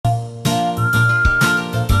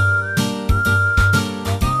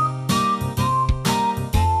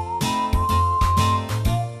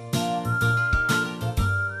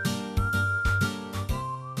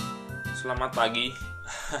Selamat pagi.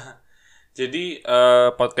 Jadi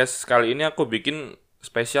podcast kali ini aku bikin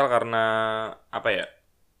spesial karena apa ya?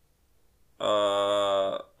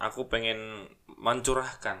 Aku pengen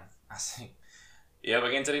mencurahkan, asik. Ya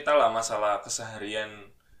pengen cerita lah masalah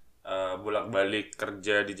keseharian bolak-balik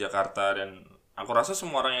kerja di Jakarta, dan aku rasa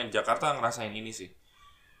semua orang yang di Jakarta ngerasain ini sih.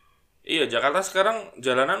 Iya, Jakarta sekarang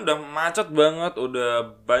jalanan udah macet banget,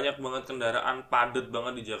 udah banyak banget kendaraan, padat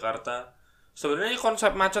banget di Jakarta. Sebenarnya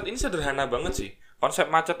konsep macet ini sederhana banget sih.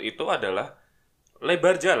 Konsep macet itu adalah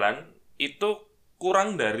lebar jalan itu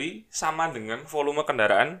kurang dari sama dengan volume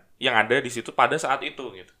kendaraan yang ada di situ pada saat itu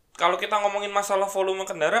gitu. Kalau kita ngomongin masalah volume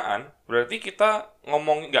kendaraan, berarti kita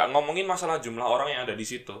nggak ngomongin masalah jumlah orang yang ada di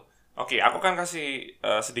situ. Oke, aku kan kasih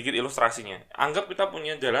sedikit ilustrasinya. Anggap kita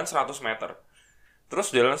punya jalan 100 meter.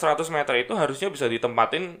 Terus jalan 100 meter itu harusnya bisa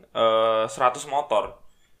ditempatin 100 motor.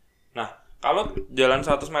 Nah, kalau jalan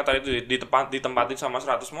 100 meter itu ditempatin sama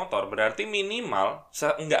 100 motor, berarti minimal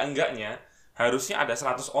seenggak-enggaknya harusnya ada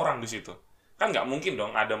 100 orang di situ. Kan nggak mungkin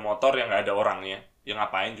dong ada motor yang nggak ada orangnya. Ya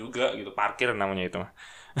ngapain juga gitu, parkir namanya itu mah.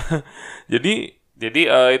 Jadi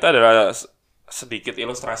itu adalah sedikit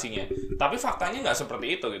ilustrasinya. Tapi faktanya nggak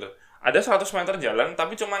seperti itu gitu. Ada 100 meter jalan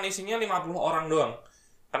tapi cuma isinya 50 orang doang.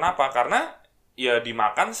 Kenapa? Karena ya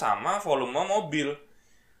dimakan sama volume mobil.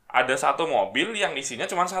 Ada satu mobil yang isinya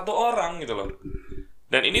cuma satu orang gitu loh.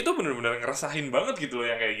 Dan ini tuh bener-bener ngeresahin banget gitu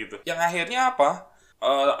loh yang kayak gitu. Yang akhirnya apa?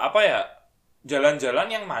 Apa ya?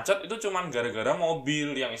 Jalan-jalan yang macet itu cuma gara-gara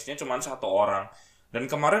mobil yang isinya cuma satu orang.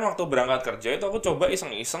 Dan kemarin waktu berangkat kerja itu aku coba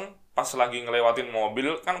iseng-iseng pas lagi ngelewatin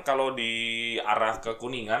mobil, kan kalau di arah ke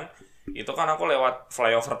Kuningan itu kan aku lewat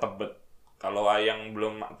flyover Tebet. Kalau yang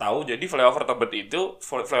belum tahu, jadi flyover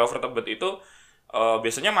Tebet itu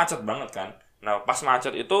biasanya macet banget kan. Nah pas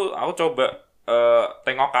macet itu aku coba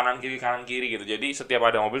tengok kanan kiri gitu. Jadi setiap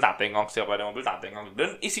ada mobil tak tengok,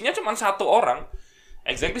 dan isinya cuma satu orang,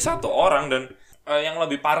 exactly satu orang. Dan yang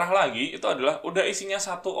lebih parah lagi itu adalah udah isinya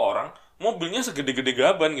satu orang, mobilnya segede-gede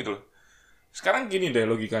gaban gitu loh. Sekarang gini deh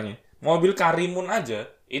logikanya, mobil Karimun aja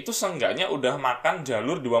itu seenggaknya udah makan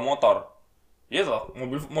jalur 2 motor. Iya toh,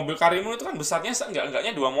 mobil Karimun itu kan besarnya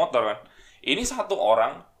seenggak-enggaknya 2 motor kan. Ini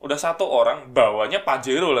udah satu orang bawanya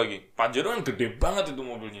Pajero lagi. Pajero yang gede banget itu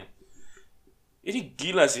mobilnya. Ini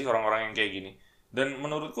gila sih orang-orang yang kayak gini. Dan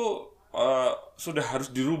menurutku sudah harus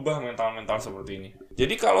dirubah mental-mental seperti ini.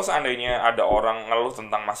 Jadi kalau seandainya ada orang ngeluh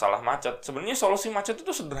tentang masalah macet, sebenarnya solusi macet itu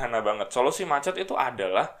sederhana banget. Solusi macet itu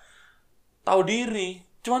adalah tahu diri.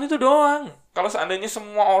 Cuman itu doang. Kalau seandainya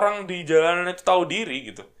semua orang di jalanan itu tahu diri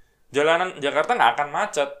gitu, jalanan Jakarta nggak akan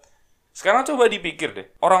macet. Sekarang coba dipikir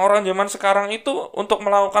deh, orang-orang zaman sekarang itu untuk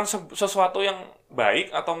melakukan sesuatu yang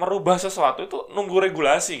baik atau merubah sesuatu itu nunggu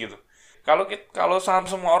regulasi gitu. Kalau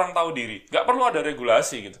semua orang tahu diri, nggak perlu ada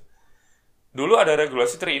regulasi gitu. Dulu ada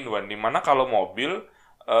regulasi 3-in-1, dimana kalau mobil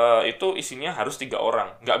itu isinya harus 3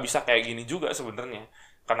 orang. Nggak bisa kayak gini juga sebenarnya.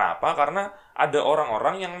 Kenapa? Karena ada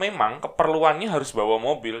orang-orang yang memang keperluannya harus bawa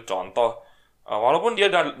mobil. Contoh, walaupun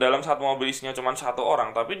dia dalam satu mobil isinya cuma satu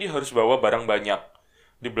orang, tapi dia harus bawa barang banyak.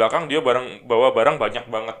 Di belakang dia bawa barang banyak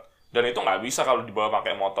banget, dan itu nggak bisa kalau dibawa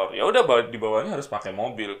pakai motor. Ya udah, dibawanya harus pakai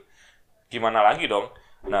mobil. Gimana lagi dong?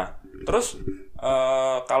 Nah, terus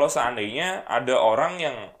kalau seandainya ada orang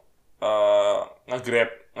yang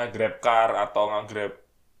nge-grab car atau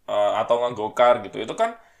atau nge-go-car gitu, itu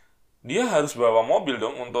kan dia harus bawa mobil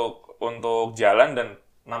dong untuk jalan. Dan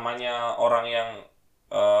namanya orang yang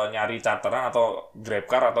nyari charteran atau grab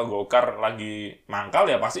car atau go-car lagi mangkal,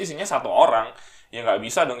 ya pasti isinya satu orang. Ya nggak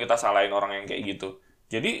bisa dong kita salahin orang yang kayak gitu.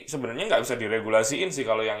 Jadi sebenarnya nggak bisa diregulasiin sih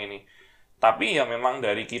kalau yang ini. Tapi ya memang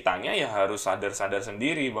dari kitanya ya harus sadar-sadar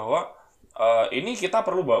sendiri bahwa ini kita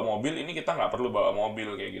perlu bawa mobil, ini kita nggak perlu bawa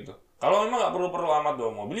mobil kayak gitu. Kalau memang nggak perlu amat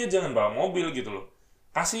bawa mobil, ya jangan bawa mobil gitu loh.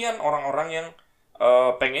 Kasihan orang-orang yang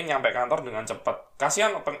pengen nyampe kantor dengan cepat.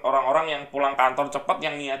 Kasihan orang-orang yang pulang kantor cepat,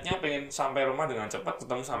 yang niatnya pengen sampai rumah dengan cepat,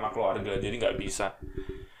 ketemu sama keluarga. Jadi nggak bisa.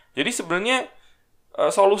 Jadi sebenarnya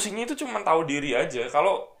solusinya itu cuma tahu diri aja.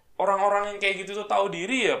 Kalau orang-orang yang kayak gitu tuh tahu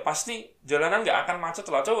diri, ya pasti jalanan nggak akan macet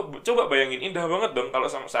lah. Coba bayangin, indah banget dong kalau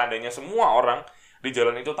seandainya semua orang di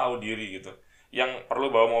jalan itu tahu diri gitu. Yang perlu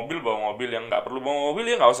bawa mobil, yang nggak perlu bawa mobil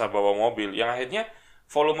ya nggak usah bawa mobil. Yang akhirnya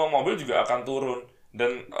volume mobil juga akan turun.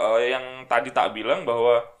 Dan yang tadi tak bilang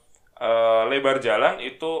bahwa lebar jalan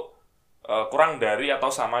itu kurang dari atau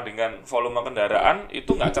sama dengan volume kendaraan,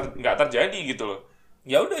 itu nggak terjadi gitu loh.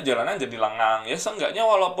 Ya udah, jalanan jadi lengang. Ya seenggaknya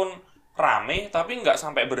walaupun rame tapi nggak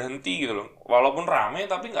sampai berhenti gitu loh. Walaupun rame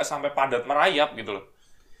tapi nggak sampai padat merayap gitu loh.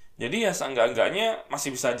 Jadi ya seenggaknya masih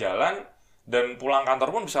bisa jalan, dan pulang kantor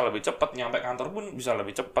pun bisa lebih cepat, nyampe kantor pun bisa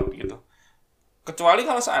lebih cepat gitu. Kecuali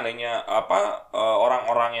kalau seandainya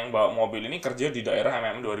orang-orang yang bawa mobil ini kerja di daerah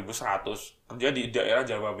MM 2100, kerja di daerah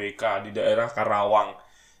Jababeka, di daerah Karawang,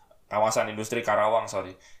 kawasan industri Karawang,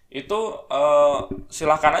 sorry. Itu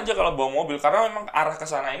silahkan aja kalau bawa mobil, karena memang arah ke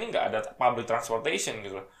sana ini nggak ada public transportation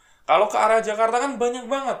gitu loh. Kalau ke arah Jakarta kan banyak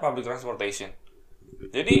banget public transportation.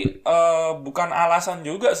 Jadi bukan alasan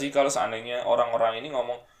juga sih kalau seandainya orang-orang ini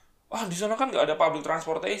ngomong, wah di sana kan nggak ada public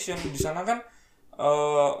transportation, di sana kan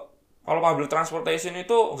kalau public transportation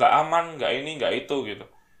itu nggak aman, nggak ini, nggak itu gitu.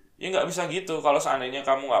 Ya nggak bisa gitu. Kalau seandainya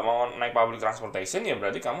kamu nggak mau naik public transportation, ya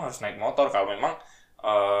berarti kamu harus naik motor. Kalau memang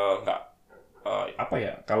nggak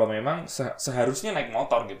kalau memang seharusnya naik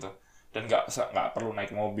motor gitu, dan nggak perlu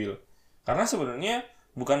naik mobil. Karena sebenarnya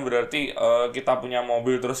bukan berarti kita punya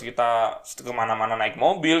mobil terus kita kemana-mana naik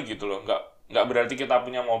mobil gitu loh. Nggak berarti kita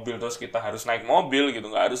punya mobil terus kita harus naik mobil gitu.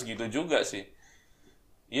 Nggak harus gitu juga sih.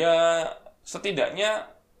 Ya setidaknya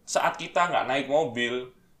saat kita nggak naik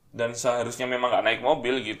mobil, dan seharusnya memang nggak naik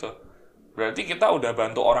mobil gitu, berarti kita udah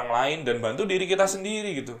bantu orang lain dan bantu diri kita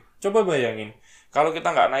sendiri gitu. Coba bayangin, kalau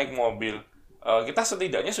kita nggak naik mobil, kita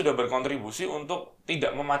setidaknya sudah berkontribusi untuk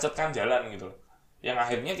tidak memacetkan jalan gitu. Yang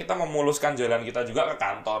akhirnya kita memuluskan jalan kita juga ke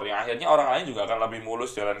kantor, yang akhirnya orang lain juga akan lebih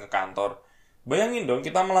mulus jalan ke kantor. Bayangin dong,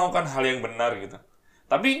 kita melakukan hal yang benar gitu.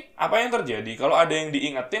 Tapi apa yang terjadi? Kalau ada yang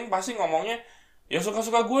diingetin, pasti ngomongnya, ya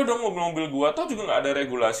suka-suka gue dong mobil-mobil gue, atau juga nggak ada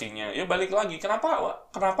regulasinya. Ya balik lagi, kenapa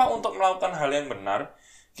untuk melakukan hal yang benar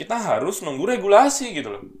kita harus nunggu regulasi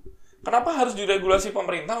gitu loh? Kenapa harus diregulasi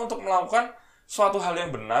pemerintah untuk melakukan suatu hal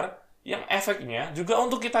yang benar yang efeknya juga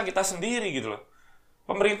untuk kita sendiri gitu loh?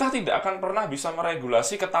 Pemerintah tidak akan pernah bisa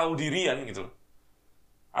meregulasi ketahuidirian gitu loh.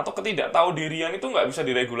 Atau ketidaktahuidirian itu nggak bisa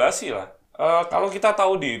diregulasi lah. Kalau kita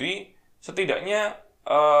tahu diri, setidaknya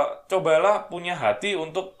cobalah punya hati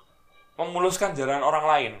untuk memuluskan jalan orang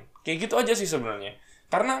lain. Kayak gitu aja sih sebenarnya.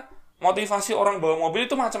 Karena motivasi orang bawa mobil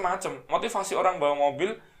itu macam-macam. Motivasi orang bawa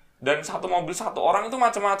mobil dan satu mobil satu orang itu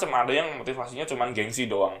macam-macam. Ada yang motivasinya cuma gengsi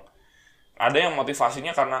doang. Ada yang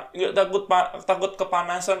motivasinya karena takut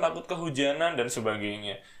kepanasan, takut kehujanan dan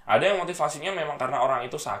sebagainya. Ada yang motivasinya memang karena orang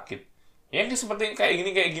itu sakit. Yang seperti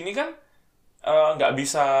kayak gini kan nggak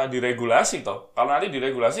bisa diregulasi toh. Kalau nanti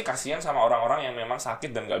diregulasi, kasihan sama orang-orang yang memang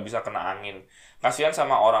sakit dan nggak bisa kena angin. Kasihan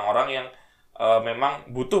sama orang-orang yang memang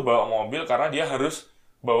butuh bawa mobil karena dia harus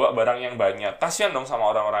bawa barang yang banyak. Kasihan dong sama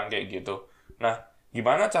orang-orang kayak gitu. Nah,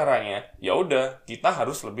 gimana caranya? Ya udah, kita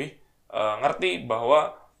harus lebih ngerti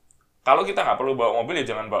bahwa kalau kita nggak perlu bawa mobil,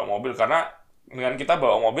 ya jangan bawa mobil. Karena dengan kita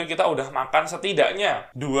bawa mobil, kita udah makan setidaknya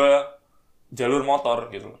 2 jalur motor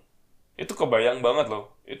gitu. Itu kebayang banget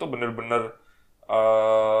loh. Itu bener-bener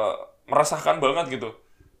meresahkan banget gitu.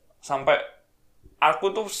 Sampai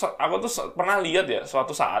aku tuh pernah lihat ya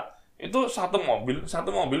suatu saat, itu satu mobil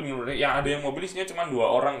bener-bener yang ada yang mobil isinya cuma 2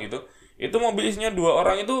 orang gitu. Itu mobil isinya 2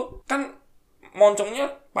 orang itu kan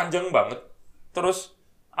moncongnya panjang banget. Terus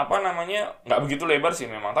nggak begitu lebar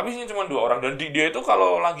sih memang, tapi isinya cuma 2 orang, dan dia itu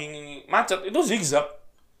kalau lagi macet itu zigzag.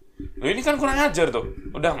 Loh, ini kan kurang ajar tuh.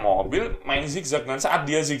 Udah mobil main zigzag, dan saat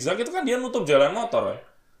dia zigzag itu kan dia nutup jalan motor ya.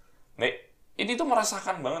 Nah, ini tuh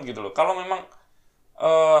merasakan banget gitu loh. Kalau memang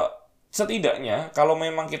setidaknya kalau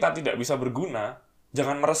memang kita tidak bisa berguna,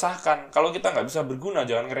 jangan meresahkan. Kalau kita nggak bisa berguna,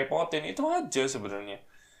 jangan ngerepotin. Itu aja sebenarnya.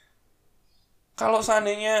 Kalau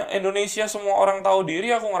seandainya Indonesia semua orang tahu diri,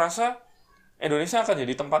 aku ngerasa Indonesia akan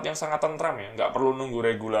jadi tempat yang sangat tentram ya. Nggak perlu nunggu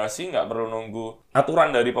regulasi, nggak perlu nunggu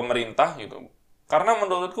aturan dari pemerintah gitu. Karena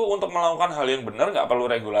menurutku untuk melakukan hal yang benar nggak perlu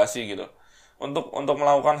regulasi gitu. Untuk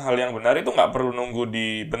melakukan hal yang benar itu nggak perlu nunggu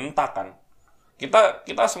dibentak kan.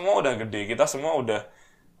 Kita semua udah gede, kita semua udah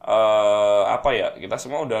kita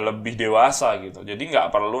semua udah lebih dewasa gitu. Jadi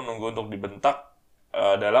nggak perlu nunggu untuk dibentak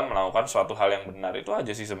dalam melakukan suatu hal yang benar. Itu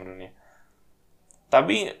aja sih sebenarnya.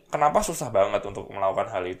 Tapi kenapa susah banget untuk melakukan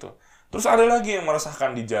hal itu? Terus ada lagi yang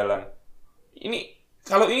meresahkan di jalan.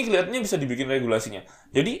 Kalau ini kelihatannya bisa dibikin regulasinya.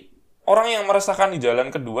 Jadi orang yang meresahkan di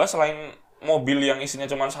jalan kedua selain mobil yang isinya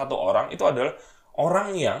cuma 1 orang, itu adalah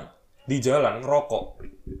orang yang di jalan ngerokok.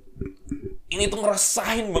 Ini tuh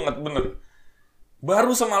ngerasain banget bener.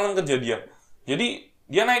 Baru semalam kejadian. Jadi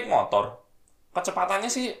dia naik motor,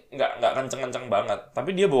 kecepatannya sih nggak kenceng-kenceng banget,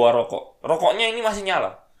 tapi dia bawa rokok. Rokoknya ini masih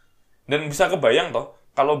nyala. Dan bisa kebayang toh,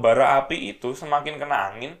 kalau bara api itu semakin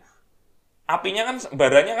kena angin,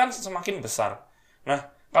 baranya kan semakin besar.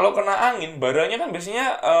 Nah, kalau kena angin, baranya kan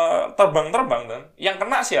biasanya terbang-terbang kan. Yang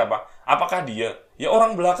kena siapa? Apakah dia? Ya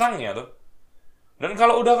orang belakangnya tuh. Dan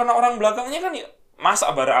kalau udah kena orang belakangnya kan,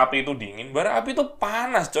 masa bara api itu dingin? Bara api itu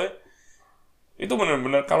panas, coy. Itu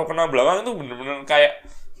bener-bener, kalau kena belakang itu bener-bener kayak,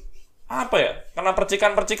 kena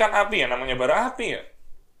percikan-percikan api ya, namanya bara api ya.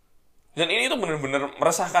 Dan ini tuh bener-bener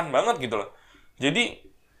meresahkan banget gitu loh. Jadi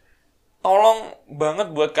tolong banget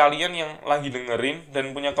buat kalian yang lagi dengerin dan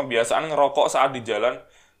punya kebiasaan ngerokok saat di jalan,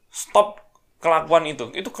 stop kelakuan itu.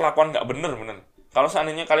 Itu kelakuan nggak bener. Kalau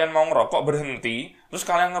seandainya kalian mau ngerokok, berhenti, terus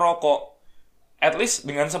kalian ngerokok. At least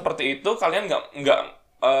dengan seperti itu kalian nggak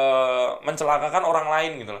mencelakakan orang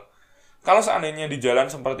lain gitu loh. Kalau seandainya di jalan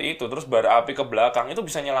seperti itu, terus bara api ke belakang, itu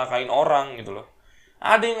bisa nyelakain orang gitu loh.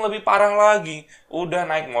 Ada yang lebih parah lagi, udah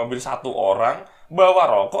naik mobil satu orang, bawa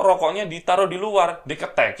rokok, rokoknya ditaruh di luar,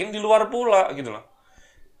 diketekin di luar pula gitu loh.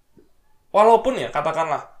 Walaupun ya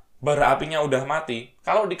katakanlah bara apinya udah mati,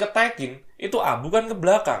 kalau diketekin itu abu kan ke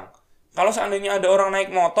belakang. Kalau seandainya ada orang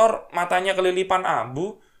naik motor, matanya kelilipan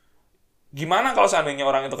abu, gimana kalau seandainya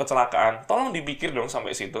orang itu kecelakaan? Tolong dipikir dong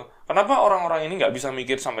sampai situ. Kenapa orang-orang ini nggak bisa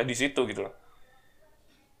mikir sampai di situ gitu loh?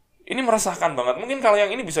 Ini meresahkan banget. Mungkin kalau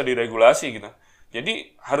yang ini bisa diregulasi gitu.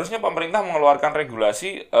 Jadi harusnya pemerintah mengeluarkan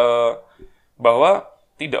regulasi bahwa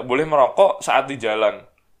tidak boleh merokok saat di jalan.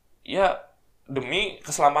 Ya demi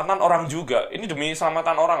keselamatan orang juga. Ini demi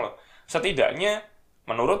keselamatan orang loh. Setidaknya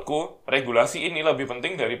menurutku regulasi ini lebih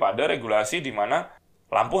penting daripada regulasi di mana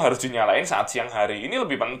lampu harus dinyalain saat siang hari. Ini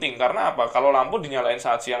lebih penting karena apa? Kalau lampu dinyalain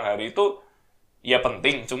saat siang hari itu ya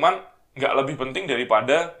penting, cuman nggak lebih penting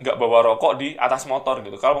daripada nggak bawa rokok di atas motor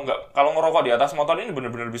gitu. Kalau ngerokok di atas motor ini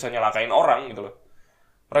benar-benar bisa nyalakain orang gitu loh.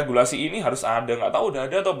 Regulasi ini harus ada, nggak tahu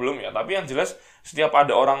udah ada atau belum ya. Tapi yang jelas setiap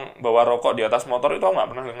ada orang bawa rokok di atas motor itu aku nggak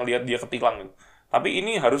pernah ngelihat dia ketilang gitu. Tapi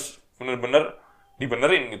ini harus benar-benar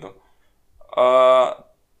dibenerin gitu.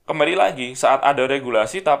 Kembali lagi saat ada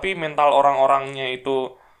regulasi tapi mental orang-orangnya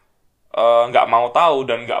itu nggak mau tahu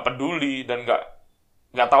dan nggak peduli dan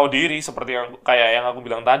nggak tahu diri seperti yang kayak yang aku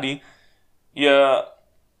bilang tadi, ya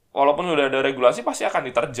walaupun udah ada regulasi pasti akan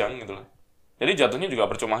diterjang gitu loh. Jadi jatuhnya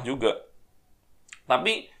juga percuma juga.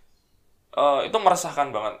 Tapi itu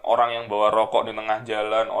meresahkan banget orang yang bawa rokok di tengah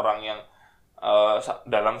jalan, orang yang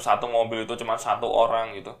dalam satu mobil itu cuma satu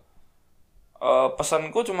orang gitu.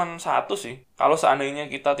 Pesanku cuma satu sih. Kalau seandainya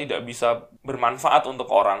kita tidak bisa bermanfaat untuk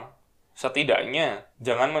orang, setidaknya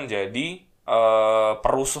jangan menjadi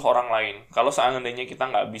perusuh orang lain. Kalau seandainya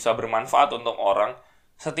kita nggak bisa bermanfaat untuk orang,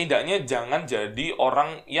 setidaknya jangan jadi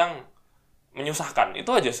orang yang menyusahkan.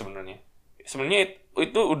 Itu aja sebenarnya. Sebenarnya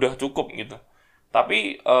itu udah cukup gitu.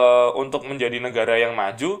 Tapi untuk menjadi negara yang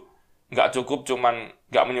maju, nggak cukup cuman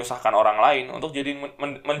nggak menyusahkan orang lain. Untuk jadi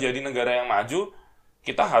menjadi negara yang maju,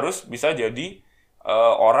 kita harus bisa jadi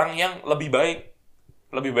orang yang lebih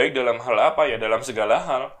baik dalam hal apa ya, dalam segala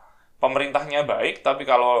hal. Pemerintahnya baik tapi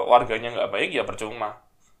kalau warganya nggak baik ya percuma.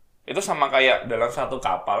 Itu sama kayak dalam satu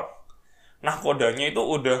kapal, nahkodanya itu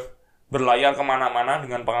udah berlayar kemana-mana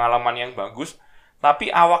dengan pengalaman yang bagus, tapi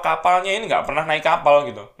awak kapalnya ini nggak pernah naik kapal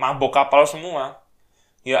gitu, mabok kapal semua.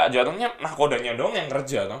 Ya jatuhnya nahkodanya dong yang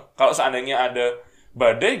kerja tuh. Kalau seandainya ada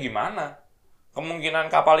badai gimana, kemungkinan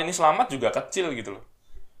kapal ini selamat juga kecil gitu loh.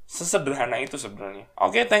 Sesederhana itu sebenarnya.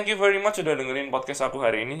 Oke, thank you very much sudah dengerin podcast aku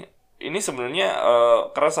hari ini. Ini sebenarnya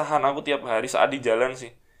keresahan aku tiap hari saat di jalan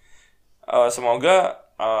sih. Semoga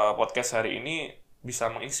podcast hari ini bisa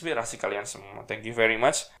menginspirasi kalian semua. Thank you very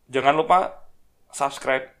much. Jangan lupa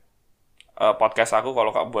subscribe podcast aku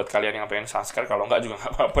kalau buat kalian yang pengen subscribe. Kalau enggak juga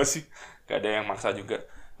nggak apa-apa sih. Gak ada yang maksa juga.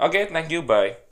 Oke, thank you, bye.